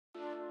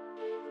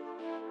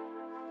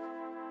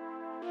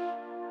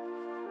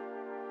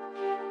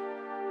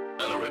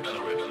Welcome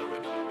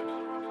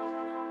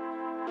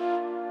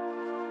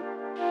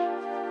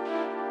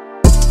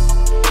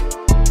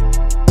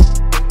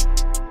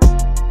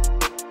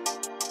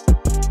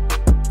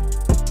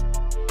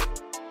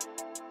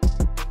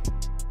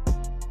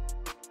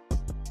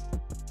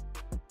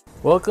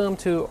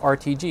to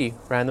RTG,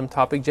 Random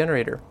Topic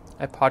Generator,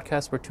 a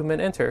podcast where two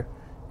men enter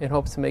in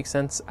hopes to make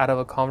sense out of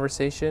a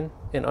conversation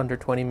in under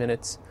 20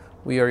 minutes.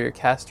 We are your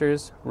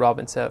casters, Rob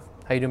and Sev.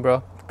 How you doing,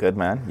 bro? Good,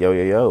 man.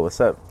 Yo.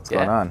 What's up? What's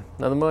going on?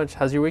 Nothing much.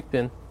 How's your week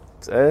been?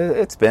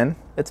 It's been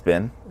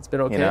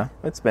okay. You know,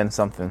 it's been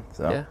something.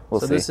 So we'll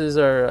see. This is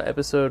our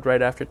episode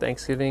right after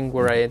Thanksgiving,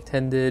 where I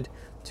attended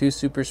two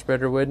super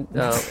spreader wood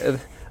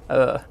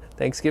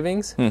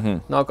Thanksgivings.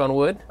 Knock on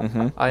wood.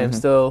 I am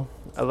still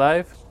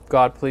alive.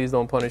 God, please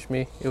don't punish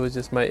me. It was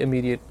just my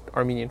immediate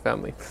Armenian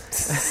family.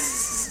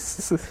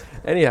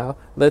 Anyhow,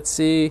 let's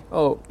see.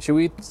 Oh, should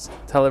we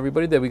tell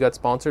everybody that we got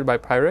sponsored by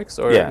Pyrex?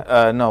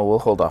 Or no, we'll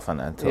hold off on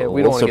that until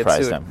we don't want to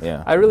get sued. Them.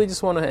 Yeah, I really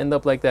just want to end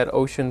up like that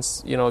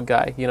Ocean's,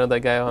 guy. You know that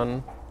guy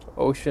on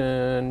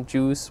Ocean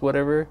Juice,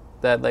 whatever.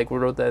 That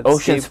wrote that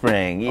Ocean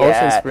Spring. Yeah,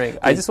 Ocean Spring.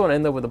 I just want to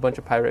end up with a bunch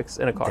of Pyrex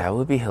in a car. That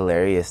would be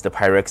hilarious. The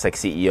Pyrex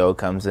CEO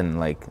comes and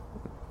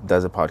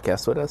does a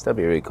podcast with us. That'd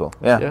be really cool.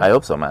 Yeah. I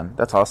hope so, man.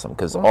 That's awesome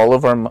because all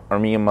of our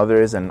Armenian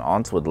mothers and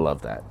aunts would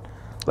love that.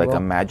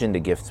 Imagine the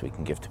gifts we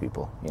can give to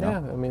people. You know? Yeah,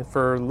 I mean,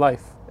 for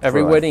life.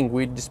 Every wedding,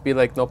 we'd just be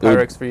like, no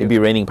Pyrex for you. It'd be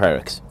raining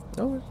Pyrex.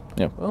 Oh,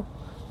 yeah. Well,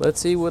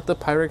 let's see what the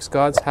Pyrex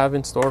gods have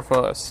in store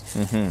for us.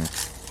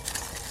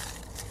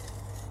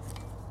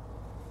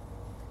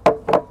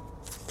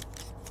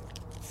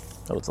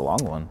 Oh, it's a long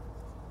one.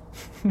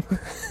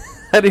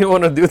 I didn't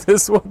want to do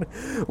this one.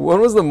 When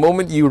was the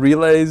moment you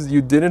realized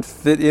you didn't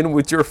fit in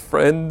with your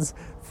friend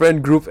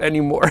group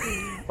anymore?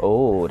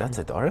 Oh, that's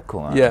a dark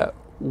one. Yeah.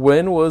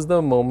 When was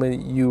the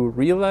moment you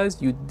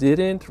realized you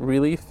didn't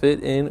really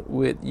fit in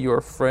with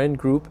your friend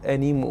group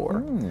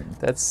anymore?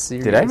 That's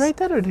serious. Did I write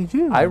that or did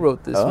you? I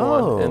wrote this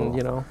one,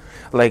 and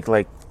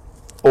like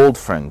old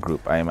friend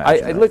group, I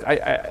imagine.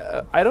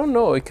 I don't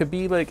know. It could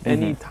be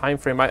any time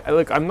frame.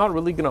 I'm not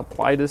really gonna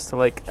apply this to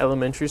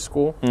elementary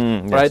school,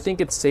 but I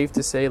think it's safe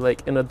to say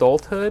in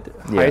adulthood,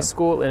 high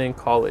school, and in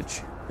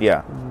college.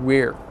 Yeah.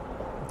 Where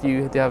do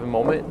you have a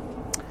moment?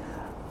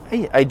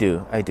 I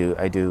do.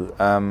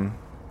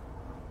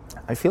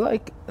 I feel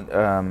like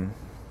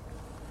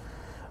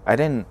I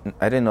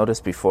didn't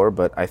notice before,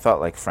 but I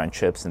thought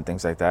friendships and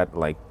things like that,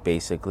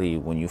 basically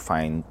when you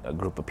find a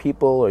group of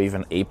people or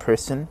even a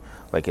person,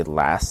 it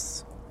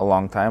lasts a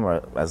long time,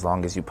 or as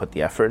long as you put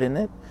the effort in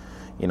it,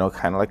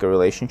 kind of like a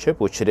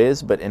relationship, which it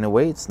is, but in a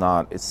way it's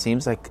not. It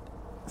seems like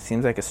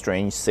a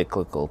strange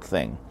cyclical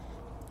thing.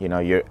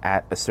 You're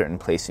at a certain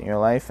place in your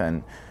life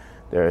and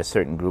there are a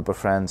certain group of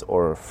friends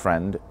or a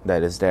friend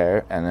that is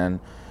there, and then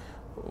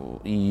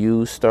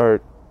you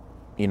start,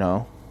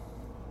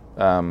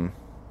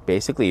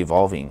 basically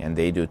evolving, and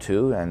they do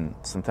too, and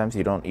sometimes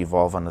you don't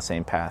evolve on the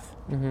same path.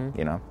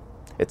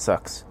 It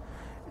sucks.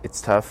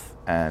 It's tough,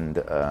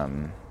 and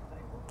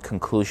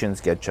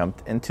conclusions get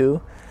jumped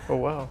into. Oh,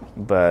 wow.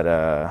 But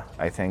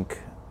I think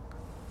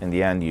in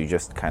the end you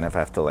just kind of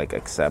have to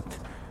accept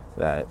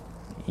that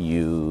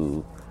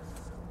you'll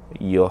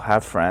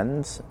have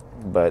friends,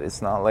 but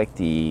it's not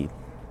the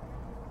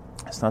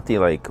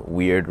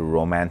weird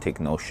romantic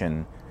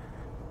notion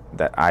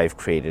that I've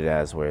created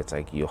as, where it's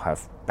you'll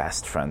have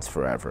best friends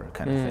forever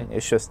kind of thing.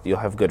 It's just you'll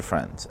have good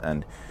friends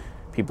and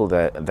people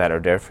that are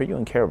there for you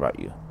and care about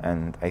you.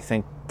 And I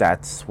think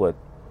that's what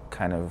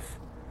kind of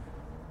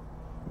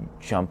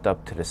jumped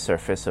up to the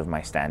surface of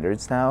my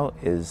standards now,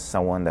 is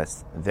someone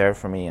that's there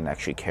for me and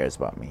actually cares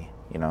about me,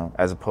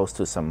 as opposed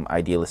to some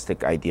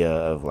idealistic idea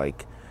of a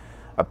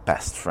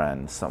best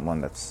friend,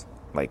 someone that's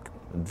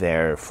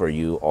there for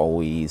you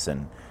always.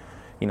 And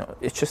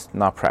it's just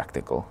not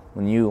practical.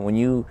 When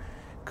you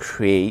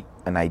create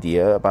an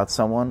idea about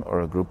someone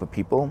or a group of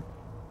people,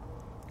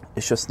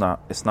 it's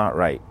not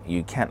right.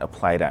 You can't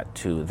apply that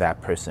to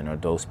that person or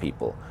those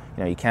people.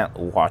 You can't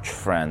watch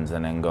Friends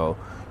and then go,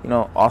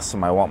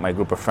 awesome, I want my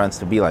group of friends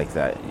to be like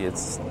that.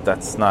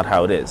 That's not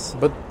how it is.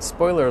 But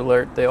spoiler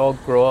alert, they all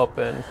grow up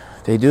and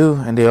they do,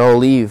 and they all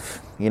leave,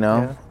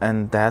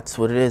 and that's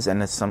what it is.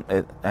 And it's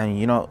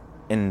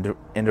in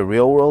the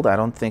real world, I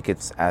don't think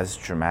it's as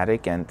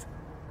dramatic, and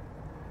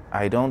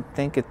I don't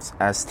think it's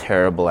as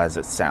terrible as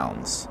it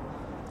sounds.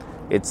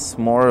 It's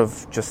more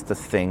of just a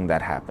thing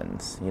that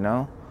happens, kind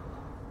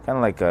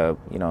of like a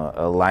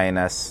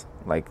lioness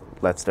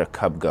lets their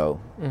cub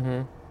go.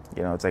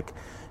 It's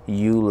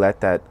you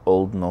let that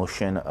old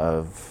notion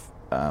of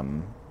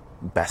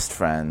best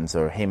friends,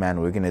 or hey man,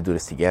 we're gonna do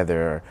this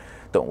together, or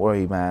don't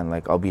worry man,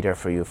 I'll be there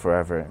for you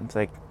forever. It's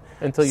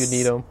until you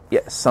need them.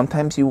 Yeah,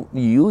 sometimes you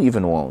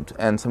even won't,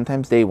 and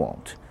sometimes they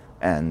won't,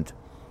 and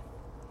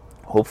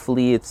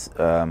hopefully it's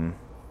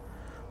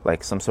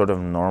some sort of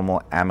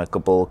normal,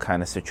 amicable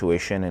kind of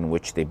situation in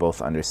which they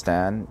both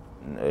understand,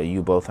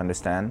 you both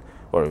understand,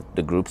 or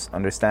the groups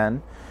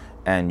understand,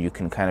 and you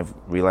can kind of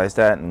realize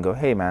that and go,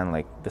 hey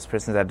man, this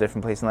person's at a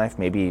different place in life,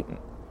 maybe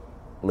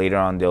later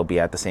on they'll be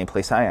at the same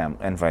place I am,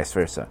 and vice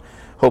versa.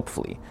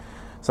 Hopefully.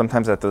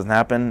 Sometimes that doesn't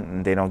happen,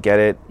 and they don't get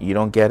it, you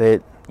don't get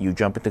it, you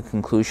jump into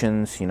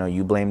conclusions,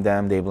 you blame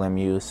them, they blame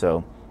you.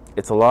 So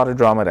it's a lot of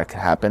drama that could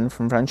happen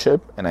from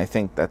friendship, and I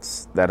think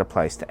that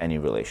applies to any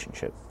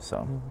relationship.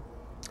 So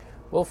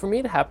Well, for me,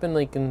 it happened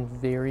like in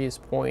various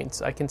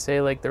points. I can say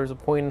like there was a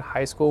point in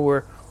high school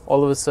where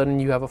all of a sudden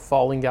you have a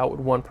falling out with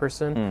one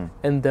person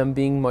and them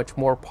being much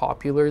more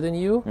popular than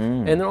you.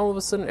 And then all of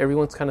a sudden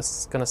everyone's kind of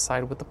going to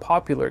side with the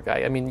popular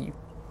guy. I mean,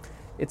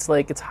 it's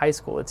like it's high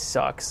school. It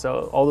sucks.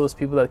 So all those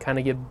people that kind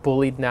of get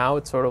bullied now,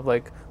 it's sort of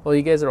like, well,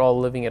 you guys are all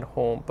living at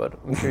home, but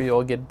I'm sure you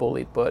all get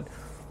bullied. But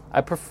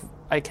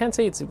I can't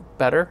say it's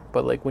better,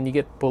 but like when you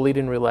get bullied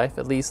in real life,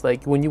 at least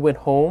like when you went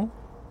home,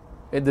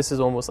 this is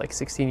almost like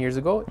 16 years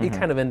ago, it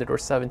kind of ended, or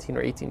 17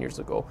 or 18 years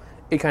ago,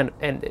 it kind of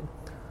ended.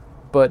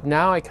 But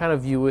now I kind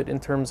of view it in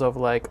terms of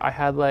like, I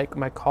had like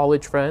my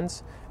college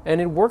friends,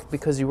 and it worked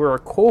because you were a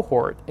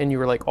cohort and you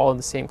were like all in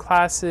the same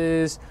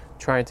classes,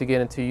 trying to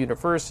get into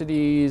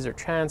universities or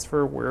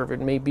transfer, wherever it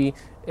may be.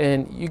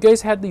 And you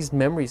guys had these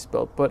memories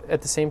built, but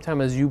at the same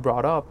time, as you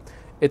brought up,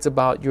 it's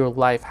about your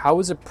life. How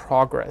is it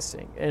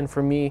progressing? And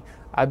for me,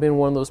 I've been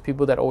one of those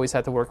people that always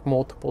had to work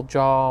multiple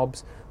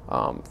jobs,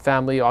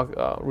 family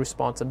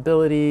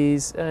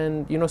responsibilities,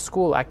 and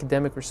school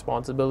academic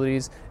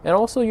responsibilities, and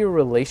also your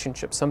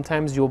relationship.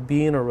 Sometimes you'll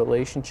be in a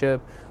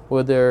relationship,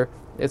 whether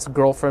it's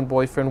girlfriend,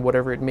 boyfriend,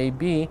 whatever it may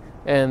be,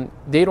 and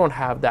they don't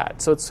have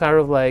that. So it's kind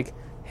of like,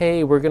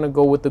 hey, we're gonna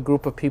go with the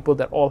group of people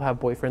that all have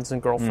boyfriends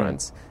and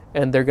girlfriends,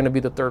 and they're gonna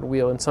be the third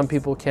wheel. And some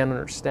people can't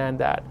understand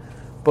that.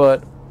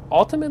 But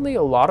ultimately,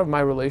 a lot of my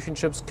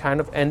relationships kind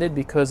of ended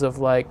because of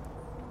like,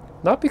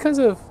 not because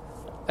of,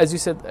 as you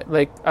said,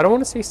 like, I don't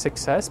want to say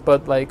success,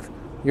 but like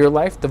your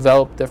life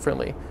developed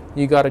differently.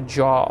 You got a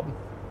job,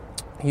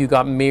 you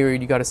got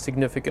married, you got a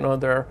significant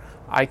other.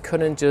 I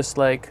couldn't just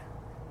like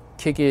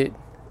kick it.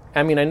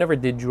 I mean, I never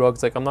did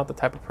drugs. Like, I'm not the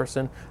type of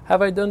person.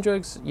 Have I done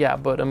drugs? Yeah,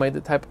 but am I the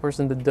type of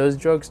person that does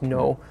drugs?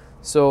 No.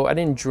 So I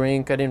didn't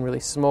drink, I didn't really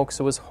smoke.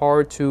 So it was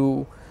hard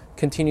to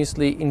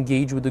continuously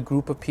engage with a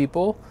group of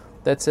people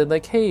that said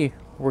like, hey,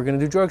 we're going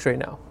to do drugs right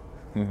now.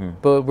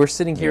 But we're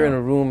sitting here in a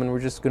room and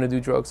we're just going to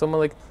do drugs. So I'm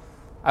like,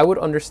 I would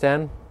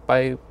understand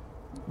by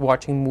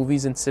watching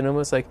movies in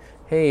cinemas, like,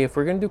 hey, if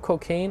we're going to do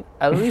cocaine,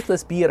 at least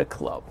let's be at a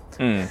club,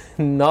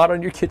 not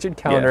on your kitchen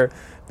counter.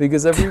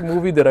 Because every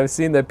movie that I've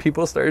seen that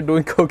people started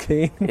doing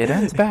cocaine, it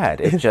ends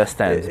bad. It just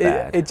ends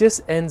bad. It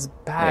just ends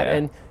bad.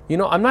 And,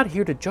 I'm not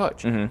here to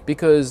judge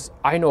because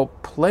I know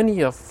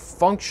plenty of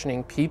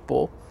functioning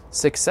people,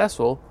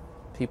 successful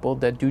people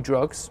that do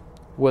drugs,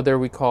 whether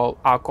we call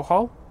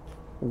alcohol,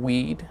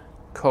 weed,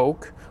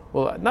 coke.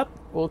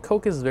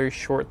 Coke is very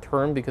short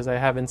term because I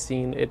haven't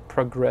seen it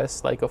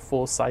progress like a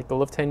full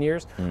cycle of 10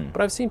 years.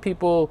 But I've seen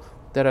people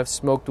that have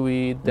smoked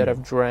weed, that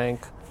have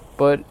drank.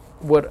 But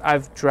what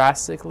I've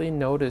drastically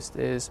noticed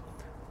is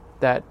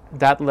that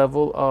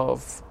level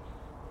of,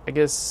 I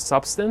guess,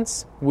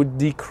 substance would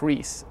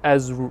decrease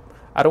as,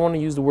 I don't want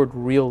to use the word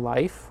real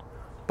life,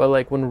 but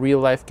like when real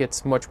life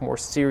gets much more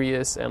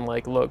serious and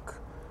like, look,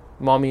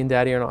 mommy and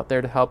daddy are not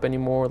there to help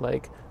anymore.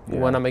 Like,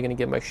 when am I going to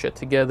get my shit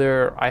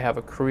together? I have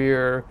a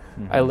career.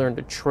 I learned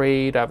a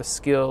trade. I have a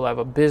skill. I have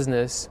a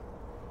business.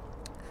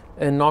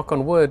 And knock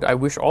on wood, I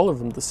wish all of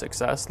them the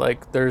success.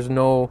 Like, there's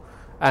no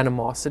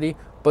animosity.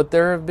 But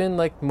there have been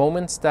like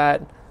moments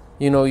that,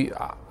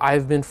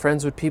 I've been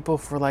friends with people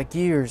for like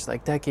years,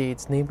 like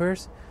decades,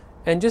 neighbors,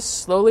 and just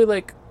slowly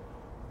like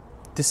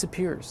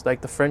disappears.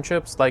 Like the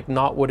friendship's like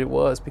not what it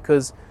was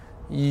because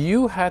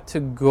you had to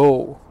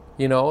go.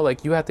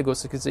 Like you had to go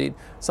succeed.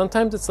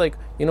 Sometimes it's like,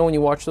 when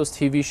you watch those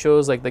TV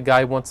shows, like the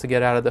guy wants to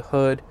get out of the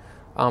hood.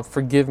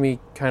 Forgive me,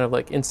 kind of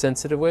like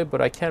insensitive way,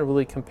 but I can't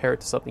really compare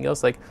it to something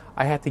else. Like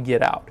I had to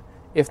get out.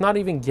 If not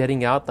even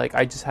getting out, like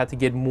I just had to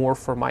get more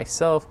for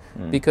myself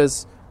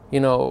because,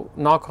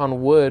 knock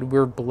on wood,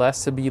 we're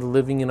blessed to be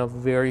living in a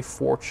very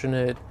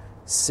fortunate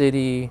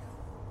city,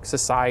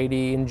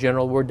 society in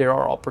general, where there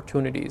are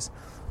opportunities.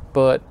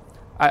 But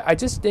I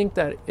just think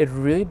that it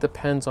really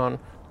depends on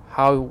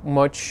how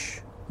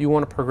much you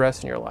want to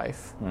progress in your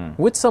life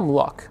with some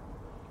luck,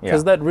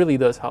 because that really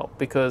does help.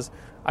 Because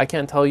I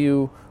can't tell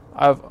you,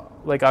 I've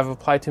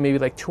applied to maybe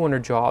like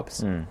 200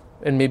 jobs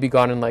and maybe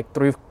gotten like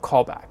 3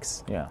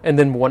 callbacks and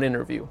then 1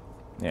 interview.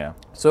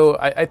 So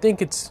I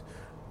think it's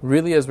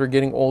really, as we're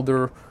getting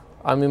older,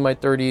 I'm in my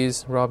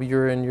 30s, Rob,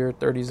 you're in your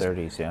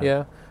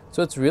 30s.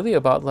 So it's really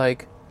about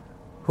like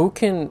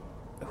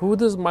who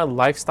does my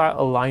lifestyle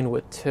align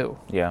with too.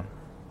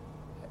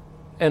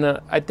 And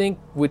I think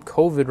with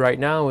COVID right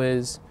now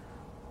is,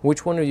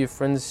 which one of your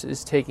friends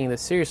is taking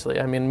this seriously?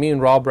 I mean, me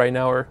and Rob right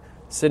now are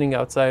sitting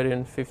outside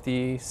in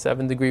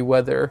 57-degree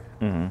weather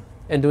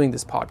and doing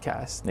this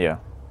podcast.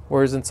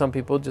 Whereas in some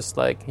people just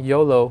like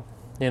YOLO,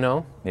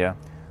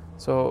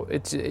 So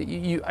it's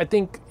I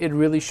think it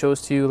really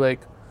shows to you like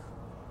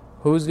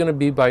who's going to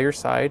be by your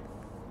side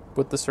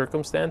with the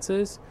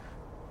circumstances.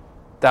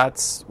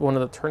 That's one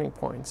of the turning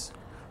points.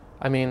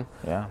 I mean,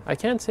 I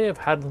can't say I've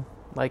had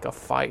like a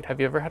fight. Have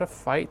you ever had a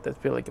fight that's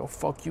been like, yo,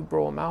 fuck you,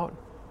 bro, I'm out?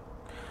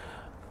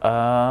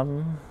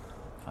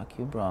 Fuck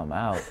you, bro, I'm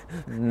out.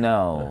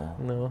 No.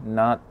 No.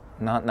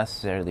 Not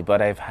necessarily,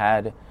 but I've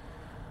had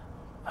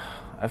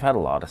a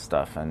lot of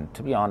stuff, and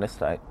to be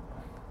honest,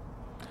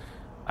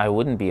 I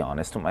wouldn't be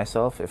honest with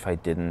myself if I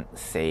didn't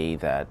say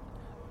that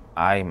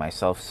I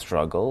myself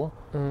struggle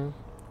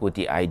with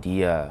the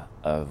idea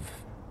of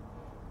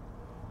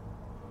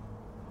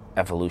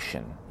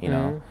evolution, you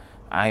know?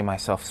 I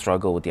myself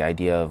struggle with the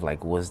idea of like,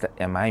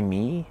 am I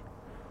me?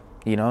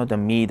 You know, the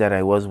me that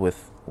I was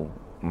with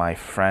my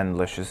friend,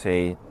 let's just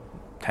say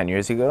 10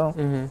 years ago,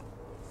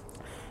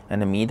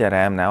 and the me that I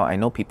am now. I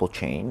know people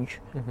change,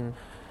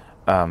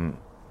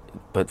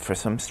 but for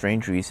some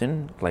strange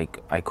reason,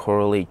 like I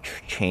correlate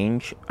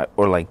change,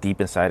 or like deep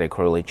inside I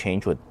correlate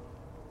change with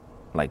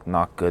like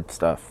not good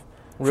stuff.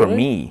 Really? For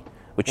me,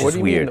 which is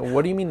weird.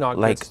 What do you mean not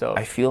Like, good stuff?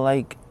 I feel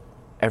like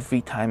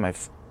every time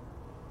I've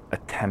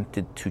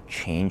attempted to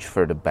change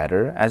for the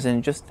better, as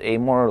in just a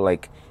more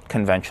like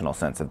conventional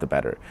sense of the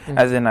better,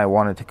 as in I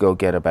wanted to go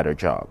get a better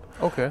job,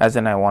 Okay. as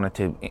in I wanted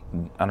to,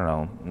 I don't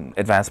know,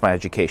 advance my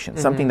education,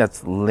 something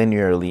that's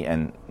linearly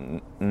and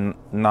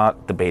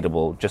not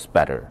debatable, just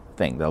better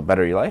thing that'll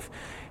better your life.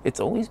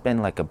 It's always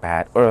been like a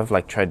bad, or I've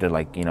like tried to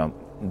like, you know,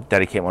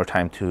 dedicate more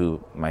time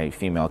to my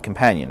female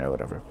companion or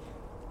whatever.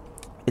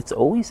 It's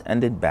always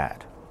ended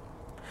bad.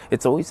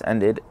 It's always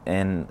ended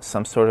in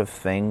some sort of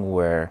thing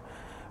where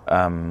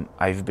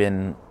I've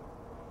been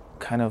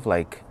kind of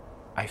like,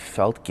 I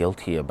felt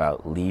guilty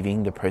about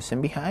leaving the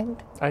person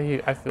behind I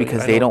feel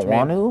because I they know don't what you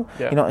want mean.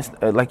 to. Yeah. You know, it's,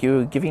 like you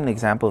were giving an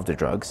example of the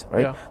drugs,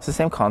 right? Yeah. It's the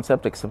same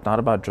concept, except not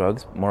about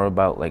drugs, more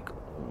about like,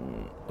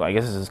 well, I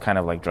guess this is kind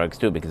of like drugs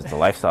too because it's a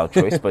lifestyle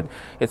choice, but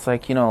it's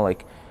like, you know,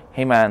 like,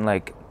 hey man,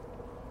 like,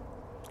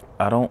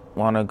 I don't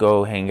want to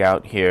go hang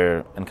out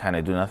here and kind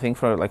of do nothing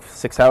for like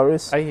 6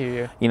 hours. I hear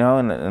you. You know,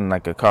 in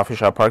like a coffee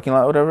shop parking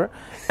lot, whatever.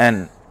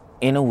 And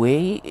in a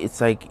way,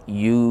 it's like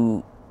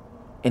in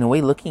a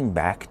way, looking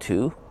back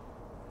too,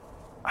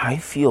 I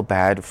feel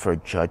bad for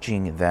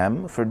judging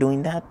them for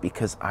doing that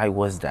because I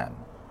was them.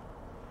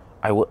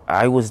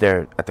 I was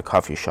there at the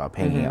coffee shop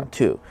hanging out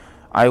too.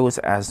 I was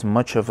as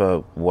much of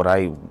a, what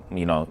I,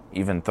 you know,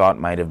 even thought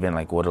might have been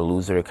like what a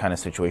loser kind of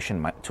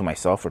situation to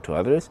myself or to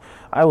others.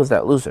 I was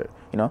that loser,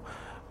 you know.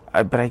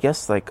 But I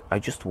guess like I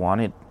just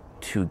wanted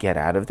to get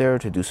out of there,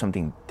 to do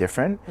something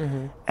different.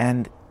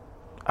 And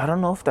I don't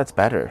know if that's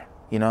better.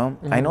 You know,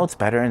 I know it's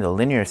better in the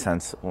linear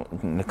sense,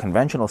 in the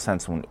conventional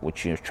sense,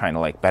 which you're trying to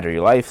like better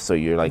your life. So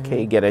you're like,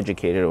 hey, get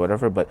educated or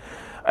whatever. But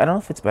I don't know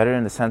if it's better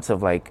in the sense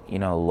of like, you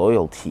know,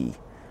 loyalty,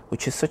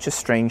 which is such a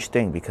strange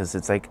thing because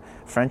it's like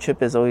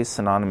friendship is always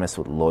synonymous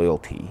with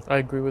loyalty. I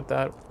agree with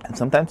that. And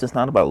sometimes it's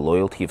not about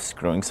loyalty of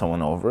screwing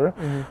someone over,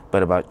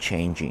 but about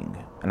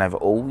changing. And I've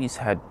always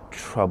had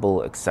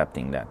trouble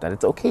accepting that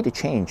it's okay to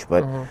change,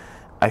 but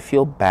I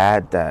feel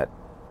bad that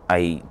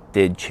I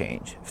did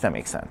change, if that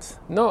makes sense.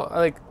 No,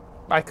 like,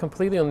 I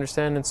completely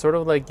understand. It's sort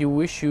of like you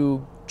wish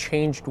you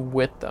changed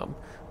with them.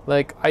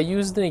 Like, I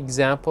used an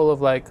example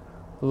of like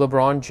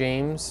LeBron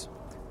James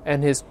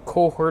and his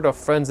cohort of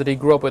friends that he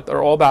grew up with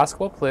are all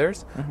basketball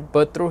players,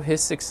 but through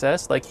his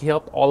success, like, he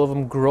helped all of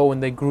them grow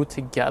and they grew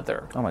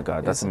together. Oh my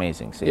God, that's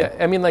amazing. See? Yeah,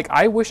 I mean, like,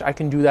 I wish I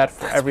can do that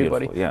for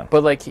everybody. Yeah.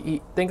 But like,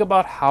 think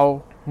about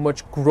how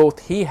much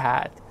growth he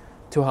had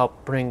to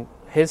help bring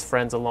his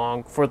friends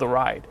along for the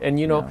ride. And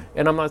you know,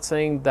 and I'm not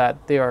saying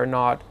that they are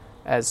not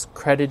as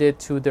credited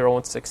to their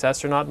own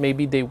success or not.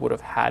 Maybe they would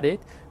have had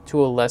it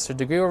to a lesser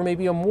degree or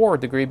maybe a more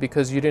degree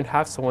because you didn't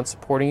have someone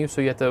supporting you,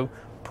 so you had to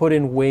put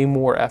in way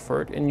more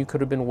effort and you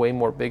could have been way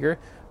more bigger.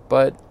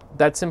 But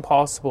that's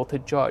impossible to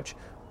judge.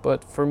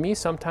 But for me,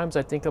 sometimes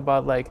I think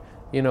about like,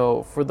 you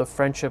know, for the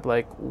friendship,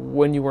 like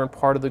when you weren't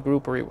part of the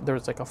group or there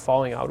was like a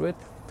falling out with,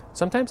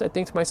 sometimes I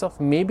think to myself,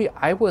 maybe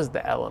I was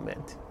the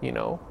element, you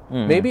know?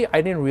 Maybe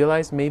I didn't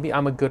realize maybe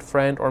I'm a good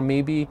friend, or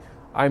maybe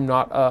I'm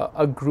not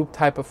a group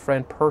type of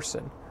friend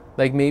person.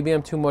 Like maybe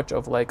I'm too much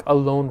of like a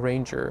lone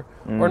ranger,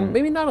 or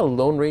maybe not a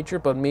lone ranger,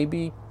 but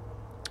maybe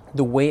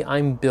the way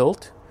I'm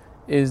built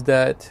is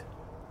that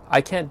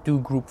I can't do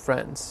group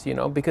friends, you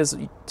know, because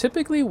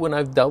typically when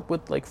I've dealt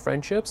with like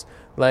friendships,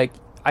 like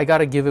I got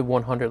to give it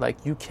 100.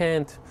 Like you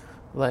can't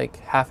like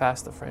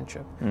half-ass the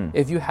friendship.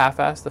 If you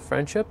half-ass the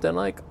friendship, then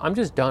like I'm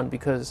just done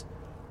because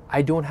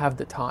I don't have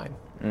the time.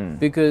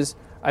 Because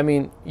I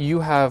mean, you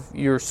have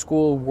your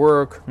school,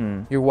 work,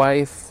 your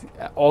wife,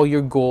 all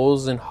your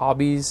goals and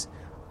hobbies.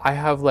 I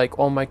have like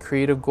all my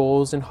creative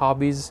goals and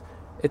hobbies.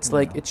 It's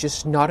like, it's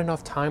just not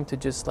enough time to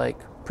just like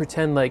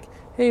pretend like,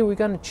 hey, we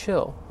gotta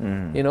chill,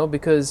 you know,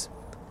 because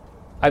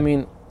I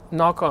mean,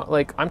 knock on,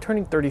 like I'm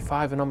turning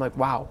 35 and I'm like,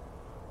 wow,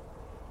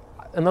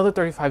 another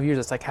 35 years,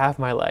 it's like half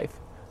my life.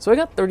 So I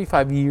got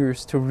 35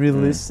 years to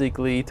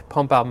realistically to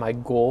pump out my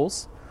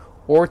goals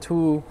or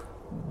to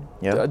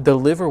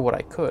deliver what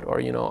I could. Or,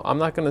 you know, I'm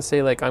not going to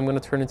say like I'm going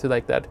to turn into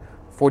like that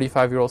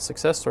 45-year-old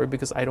success story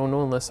because I don't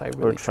know unless I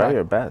really or try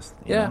your best.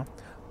 You know?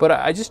 But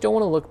I just don't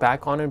want to look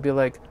back on it and be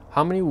like,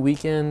 how many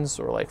weekends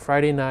or like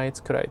Friday nights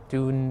could I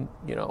do,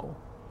 you know,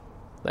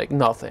 like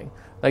nothing.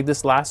 Like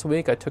this last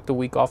week, I took the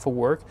week off of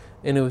work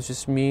and it was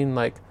just me and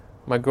like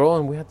my girl,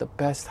 and we had the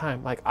best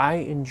time. Like, I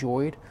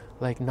enjoyed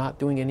like not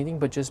doing anything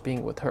but just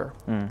being with her.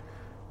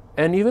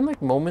 And even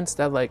like moments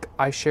that like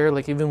I share,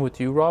 like even with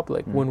you, Rob,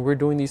 like when we're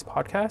doing these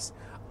podcasts,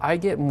 I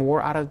get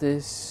more out of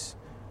this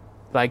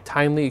like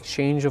timely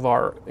exchange of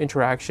our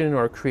interaction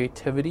or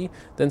creativity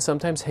than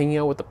sometimes hanging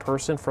out with the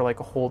person for like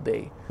a whole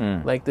day.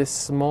 Like this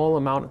small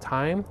amount of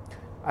time,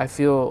 I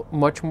feel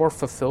much more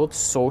fulfilled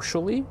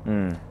socially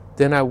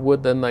than I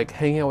would than like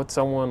hanging out with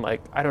someone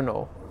like, I don't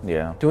know,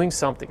 doing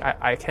something.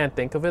 I can't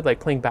think of it, like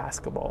playing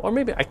basketball. Or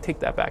maybe I take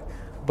that back.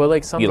 But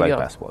like something You like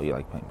else. basketball. You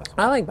like playing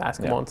basketball. I like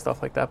basketball and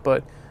stuff like that.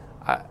 But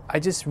I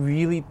just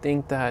really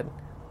think that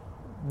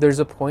there's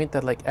a point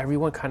that like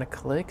everyone kind of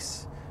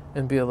clicks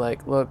and be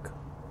like, look,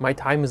 my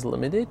time is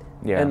limited.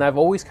 And I've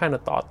always kind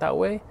of thought that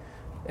way.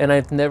 And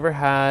I've never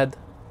had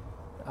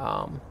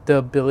the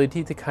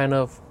ability to kind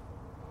of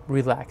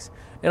relax.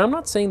 And I'm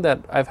not saying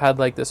that I've had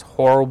like this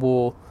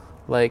horrible,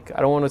 like, I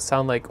don't want to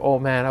sound like, oh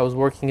man, I was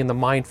working in the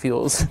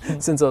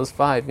minefields since I was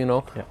 5, you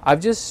know.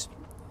 I've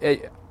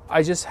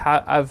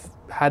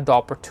had the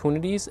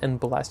opportunities and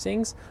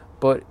blessings,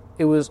 but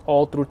it was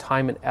all through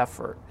time and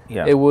effort.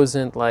 It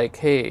wasn't like,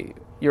 hey,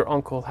 your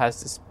uncle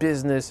has this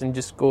business and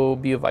just go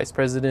be a vice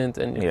president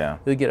and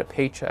you'll get a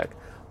paycheck.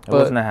 It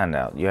wasn't a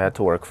handout. You had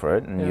to work for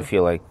it, and you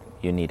feel like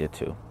you needed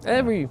to.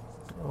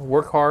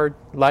 Work hard,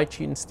 lie,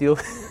 cheat, and steal.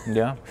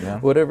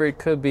 Whatever it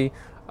could be.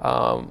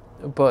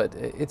 But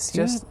it's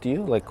just... Do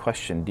you like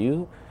question,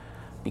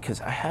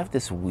 because I have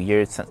this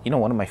weird sense, you know,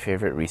 one of my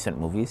favorite recent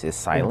movies is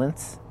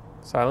Silence.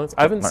 Silence?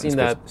 I haven't seen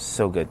that.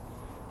 So good.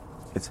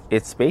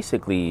 It's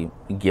basically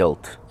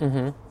guilt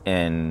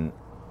in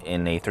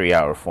a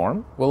 3-hour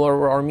form. Well,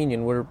 we're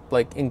Armenian. We're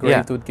like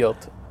engraved with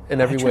guilt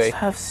in every way. I just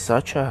have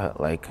such a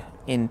like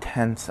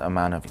intense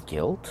amount of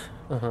guilt.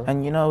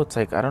 And you know, it's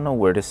like, I don't know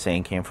where this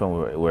saying came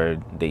from, where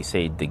they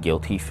say the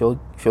guilty feel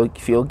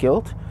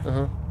guilt.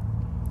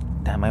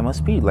 Damn, I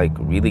must be like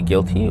really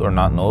guilty or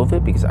not know of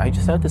it, because I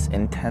just have this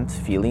intense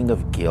feeling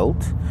of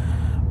guilt,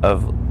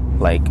 of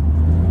like,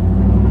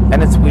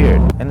 and it's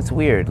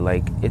weird.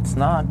 Like, it's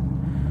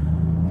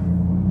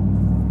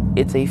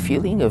a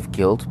feeling of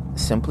guilt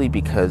simply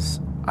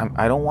because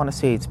I don't want to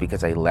say it's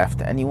because I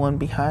left anyone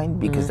behind,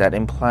 because that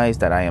implies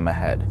that I am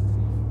ahead.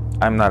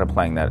 I'm not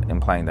implying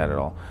that at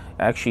all.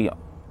 Actually,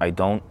 I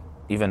don't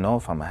even know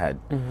if I'm ahead.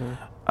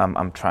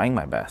 I'm trying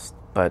my best,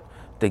 but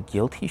the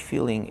guilty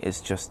feeling is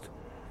just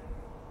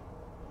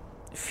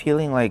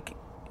feeling like,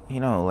 you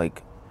know,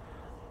 like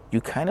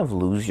you kind of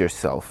lose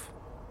yourself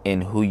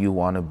in who you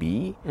want to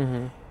be,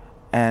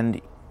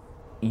 and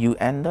you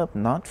end up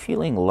not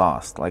feeling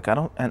lost. Like, I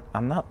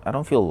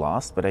don't feel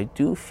lost, but I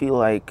do feel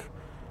like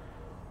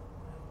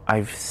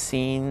I've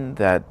seen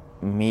that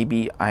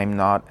maybe I'm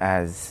not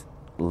as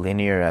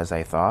linear as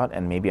I thought,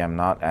 and maybe I'm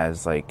not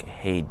as like,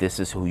 hey, this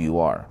is who you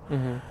are.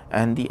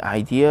 And the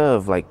idea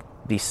of like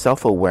the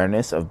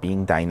self-awareness of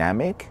being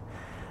dynamic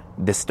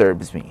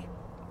disturbs me.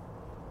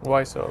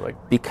 Why so? Like,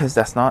 because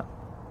it's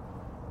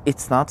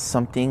not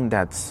something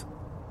that's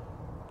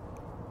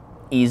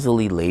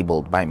easily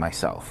labeled by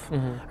myself.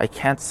 I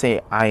can't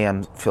say I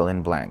am fill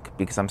in blank,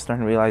 because I'm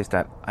starting to realize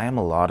that I am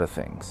a lot of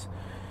things.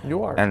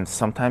 You are. And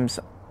sometimes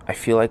I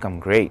feel like I'm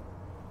great,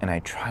 and I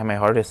try my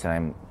hardest,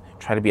 and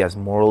try to be as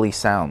morally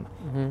sound.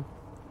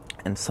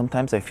 And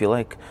sometimes I feel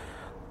like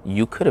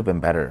you could have been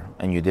better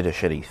and you did a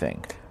shitty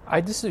thing.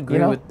 I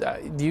disagree with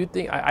that. Do you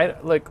think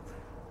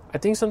I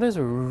think sometimes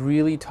we're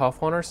really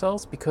tough on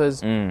ourselves,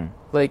 because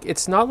like,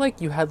 it's not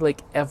like you had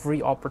like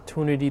every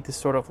opportunity to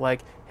sort of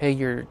like, hey,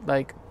 you're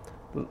like,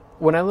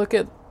 when I look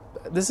at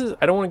this, is,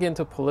 I don't want to get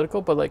into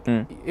political, but like,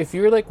 if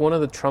you're like one of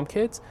the Trump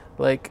kids,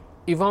 like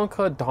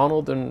Ivanka,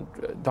 Donald, and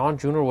Don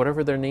Jr.,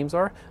 whatever their names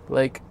are,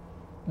 like,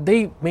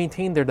 they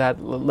maintained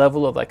that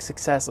level of like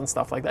success and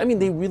stuff like that. I mean,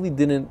 they really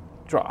didn't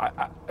draw.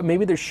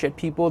 Maybe they're shit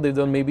people. They've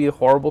done maybe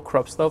horrible,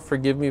 corrupt stuff.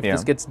 Forgive me if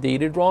this gets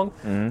dated wrong.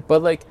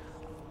 But like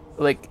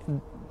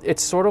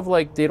it's sort of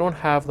like they don't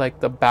have like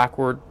the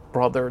backward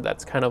brother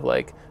that's kind of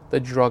like the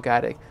drug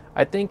addict.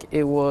 I think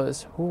it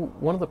was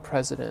one of the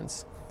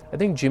presidents. I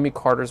think Jimmy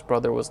Carter's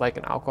brother was like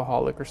an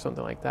alcoholic or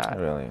something like that.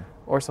 Really?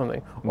 Or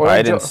something. Or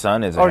Biden's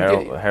son is a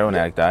heroin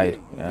addict,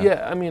 died.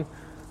 Yeah, I mean,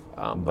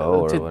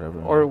 Bo or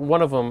whatever. Or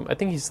one of them. I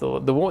think he's the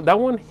one. That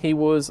one, he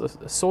was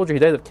a soldier. He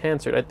died of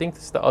cancer. I think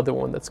this is the other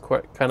one that's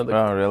quite kind of the.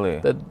 Oh, really?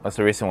 That's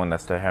the recent one.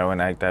 That's the heroin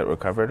addict that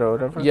recovered or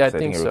whatever. Yeah, I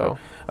think so.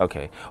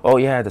 Okay. Oh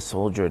yeah, the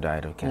soldier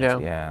died of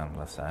cancer. Yeah,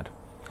 that's sad.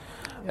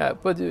 Yeah,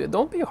 but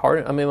don't be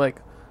hard. I mean,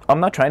 like, I'm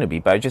not trying to be,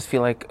 but I just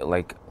feel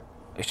like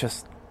it's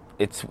just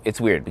it's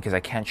weird, because I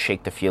can't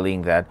shake the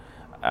feeling that,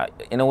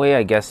 in a way,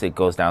 I guess it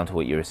goes down to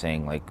what you were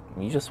saying. Like,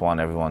 you just want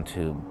everyone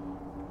to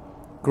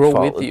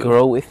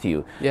grow with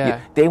you.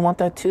 Yeah. They want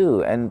that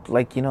too. And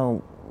like, you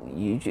know,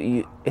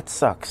 you it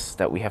sucks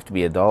that we have to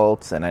be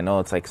adults, and I know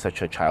it's like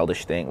such a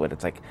childish thing, but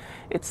it's like,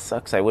 it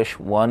sucks. I wish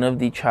one of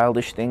the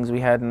childish things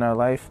we had in our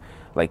life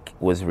like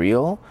was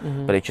real,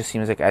 but it just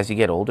seems like as you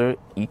get older,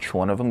 each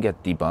one of them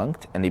get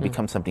debunked and they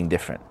become something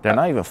different. They're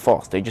not even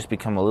false. They just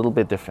become a little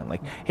bit different.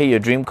 Like, hey, your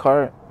dream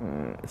car,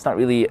 it's not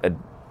really a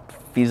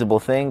feasible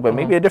thing, but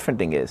maybe a different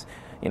thing is.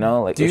 You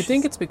know, like. Do you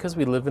think it's because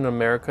we live in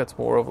America? It's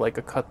more of like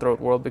a cutthroat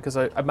world. Because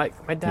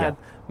my dad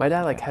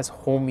like has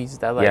homies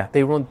that like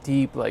they run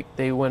deep. Like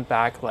they went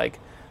back, like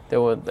they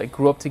went like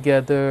grew up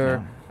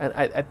together. And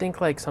I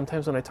think like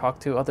sometimes when I talk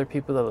to other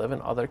people that live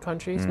in other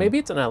countries, maybe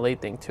it's an LA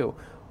thing too,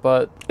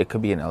 but it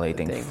could be an LA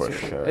thing for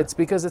sure. It's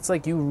because it's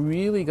like you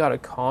really got to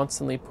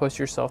constantly push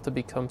yourself to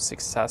become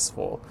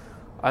successful.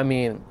 I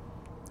mean,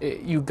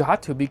 you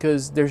got to,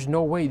 because there's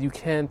no way you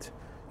can't.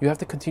 You have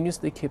to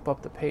continuously keep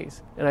up the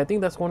pace. And I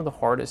think that's one of the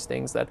hardest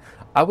things that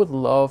I would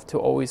love to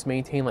always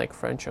maintain, like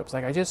friendships.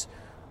 Like I just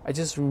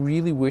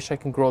really wish I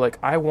can grow. Like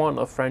I want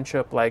a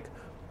friendship like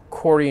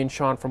Corey and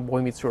Sean from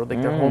Boy Meets World. Like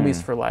they're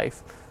homies for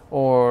life.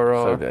 Or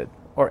so good.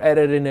 Or Ed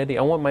and Eddie.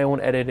 I want my own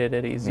Ed and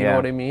Eddies. You know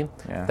what I mean?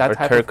 Yeah. That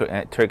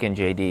or Turk and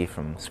JD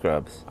from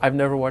Scrubs. I've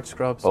never watched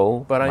Scrubs.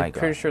 Oh, but I'm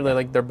pretty sure they're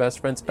like they're best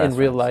friends in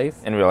real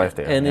life. In real life,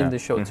 they are. And in the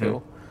show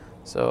too.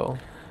 So.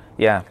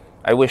 Yeah.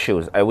 I wish it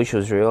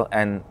was real.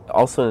 And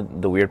also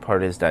the weird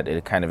part is that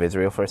it kind of is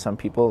real for some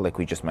people, like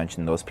we just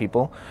mentioned those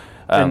people.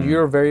 And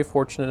you're very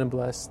fortunate and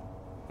blessed.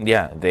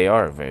 Yeah, they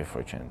are very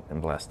fortunate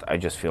and blessed. I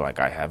just feel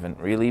like I haven't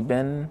really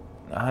been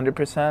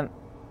 100%,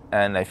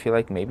 and I feel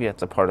like maybe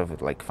it's a part of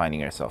it, like finding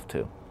yourself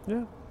too.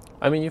 Yeah.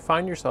 I mean, you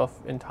find yourself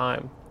in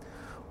time.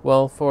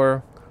 Well,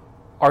 for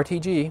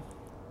RTG,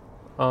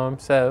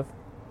 Sev.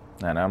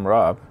 And I'm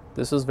Rob.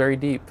 This was very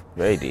deep.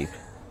 Very deep.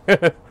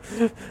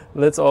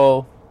 Let's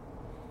all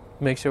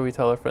make sure we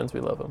tell our friends we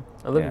love them.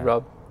 I love you,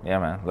 Rob. Yeah,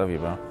 man. Love you,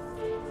 bro.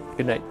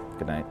 Good night.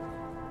 Good night.